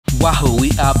Wahoo, we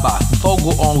are back. Before we go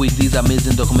on with this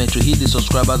amazing documentary, hit the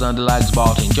subscribers and the likes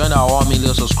button. Join our 1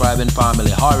 million subscribing family.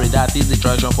 Hurry, that is the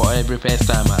tradition for every first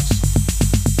timers.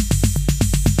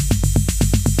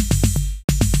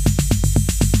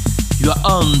 You are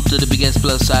on to the biggest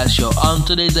plus size show. On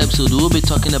today's episode, we will be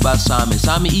talking about Sammy.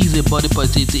 Sammy is a body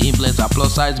positivity influencer,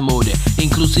 plus size model,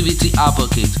 inclusivity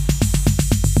advocate.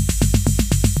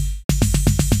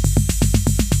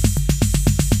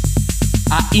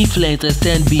 Her influence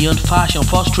extends beyond fashion,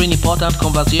 fostering important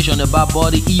conversation about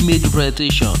body image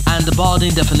representation and the modern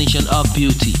definition of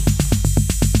beauty.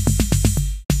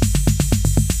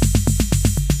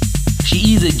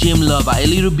 She is a gym lover, a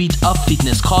little bit of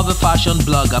fitness, cover fashion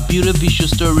blogger, beauty visual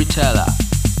storyteller.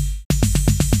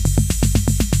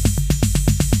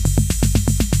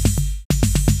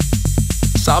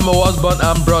 Sammy was born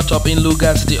and brought up in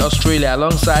Lingerie City, Australia,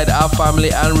 alongside her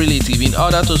family and relatives in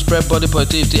order to spread body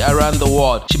positivity around the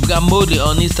world. She began modeling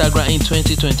on Instagram in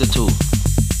 2022.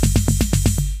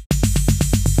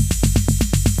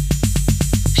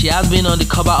 She has been on the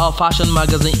cover of fashion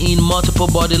magazine in multiple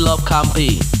body love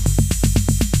campaigns.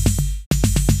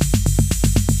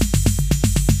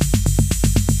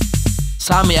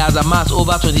 Sammy has amassed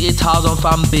over 28,000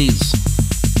 fan base.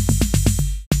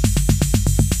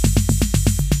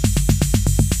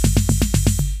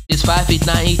 She's 5 feet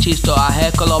 9 inches tall, her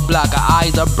hair color black, her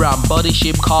eyes are brown, body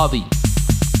shape curvy.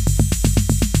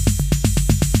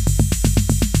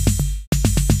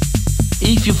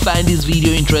 If you find this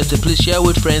video interesting, please share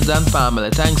with friends and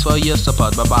family. Thanks for your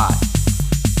support. Bye bye.